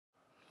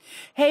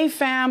Hey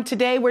fam,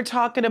 today we're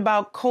talking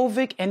about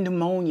COVID and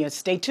pneumonia.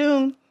 Stay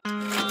tuned.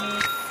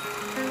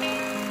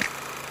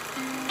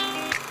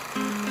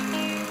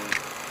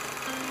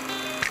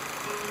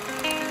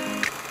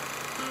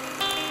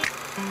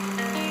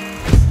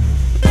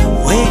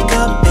 Wake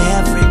up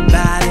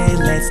everybody,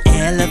 let's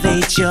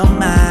elevate your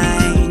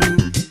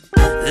mind.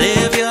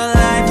 Live your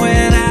life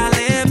without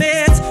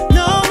limits,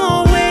 no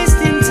more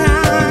wasting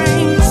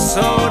time.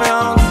 So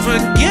don't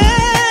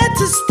forget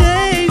to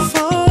stay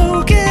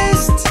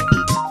focused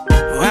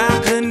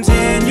while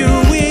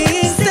continuing,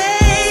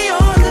 stay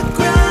on the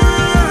grind.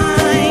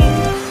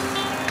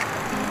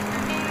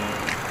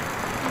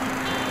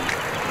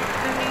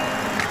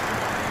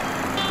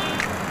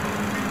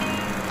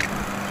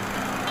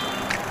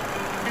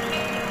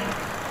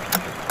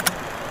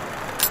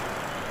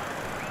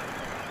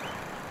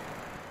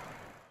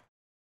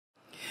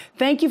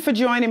 Thank you for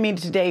joining me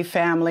today,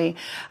 family.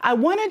 I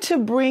wanted to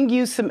bring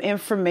you some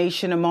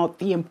information about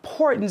the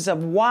importance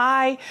of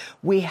why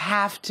we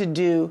have to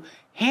do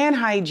hand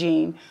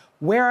hygiene,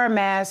 wear our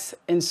masks,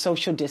 and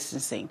social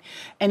distancing.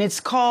 And it's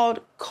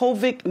called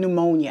COVID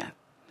pneumonia.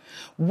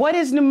 What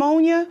is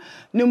pneumonia?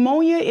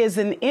 Pneumonia is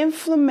an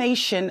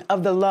inflammation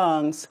of the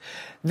lungs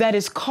that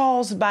is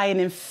caused by an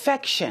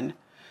infection,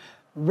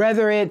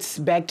 whether it's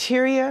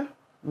bacteria,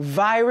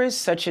 virus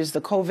such as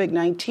the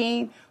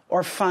COVID-19,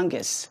 or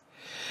fungus.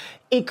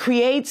 It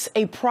creates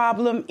a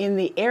problem in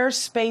the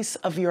airspace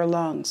of your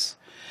lungs,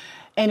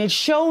 and it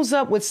shows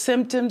up with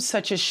symptoms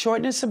such as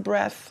shortness of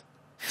breath,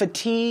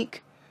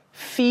 fatigue,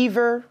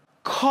 fever,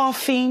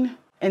 coughing,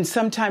 and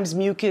sometimes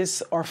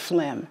mucus or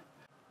phlegm.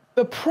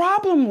 The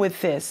problem with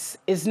this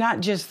is not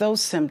just those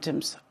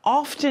symptoms.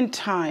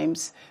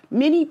 Oftentimes,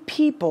 many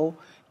people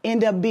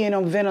end up being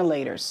on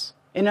ventilators.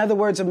 In other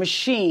words, a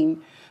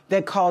machine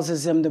that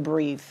causes them to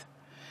breathe.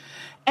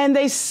 And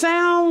they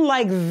sound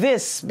like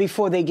this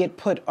before they get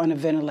put on a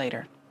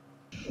ventilator.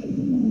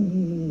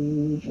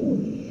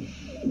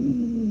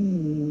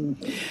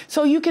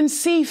 So you can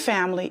see,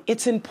 family,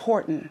 it's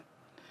important,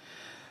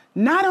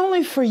 not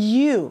only for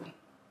you,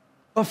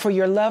 but for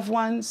your loved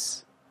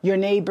ones, your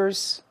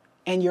neighbors,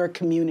 and your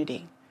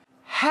community.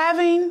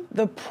 Having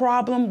the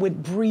problem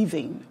with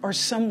breathing, or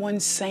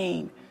someone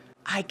saying,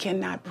 "I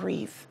cannot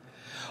breathe,"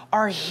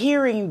 or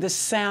hearing the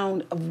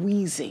sound of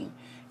wheezing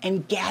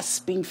and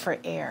gasping for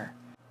air,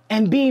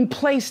 and being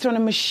placed on a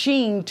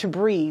machine to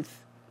breathe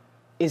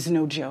is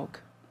no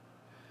joke.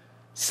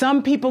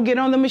 Some people get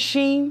on the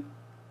machine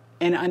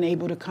and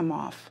unable to come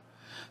off.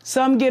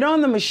 Some get on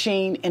the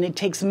machine and it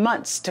takes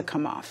months to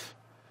come off.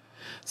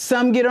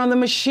 Some get on the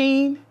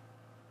machine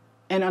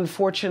and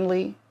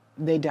unfortunately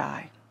they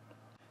die.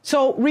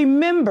 So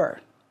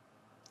remember,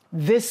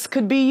 this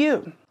could be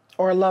you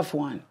or a loved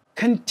one.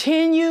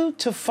 Continue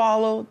to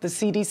follow the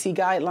CDC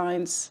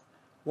guidelines.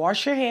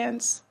 Wash your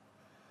hands,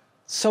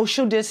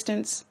 social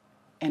distance,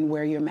 and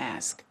wear your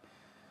mask.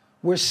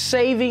 We're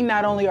saving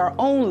not only our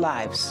own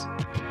lives,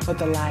 but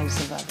the lives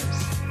of others.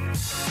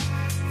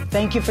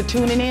 Thank you for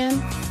tuning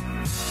in.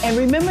 And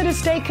remember to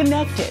stay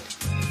connected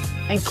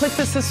and click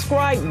the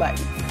subscribe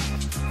button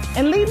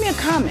and leave me a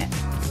comment.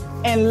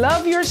 And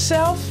love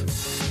yourself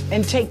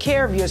and take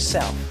care of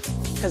yourself,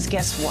 because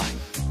guess what?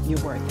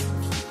 You're worth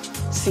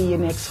it. See you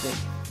next week.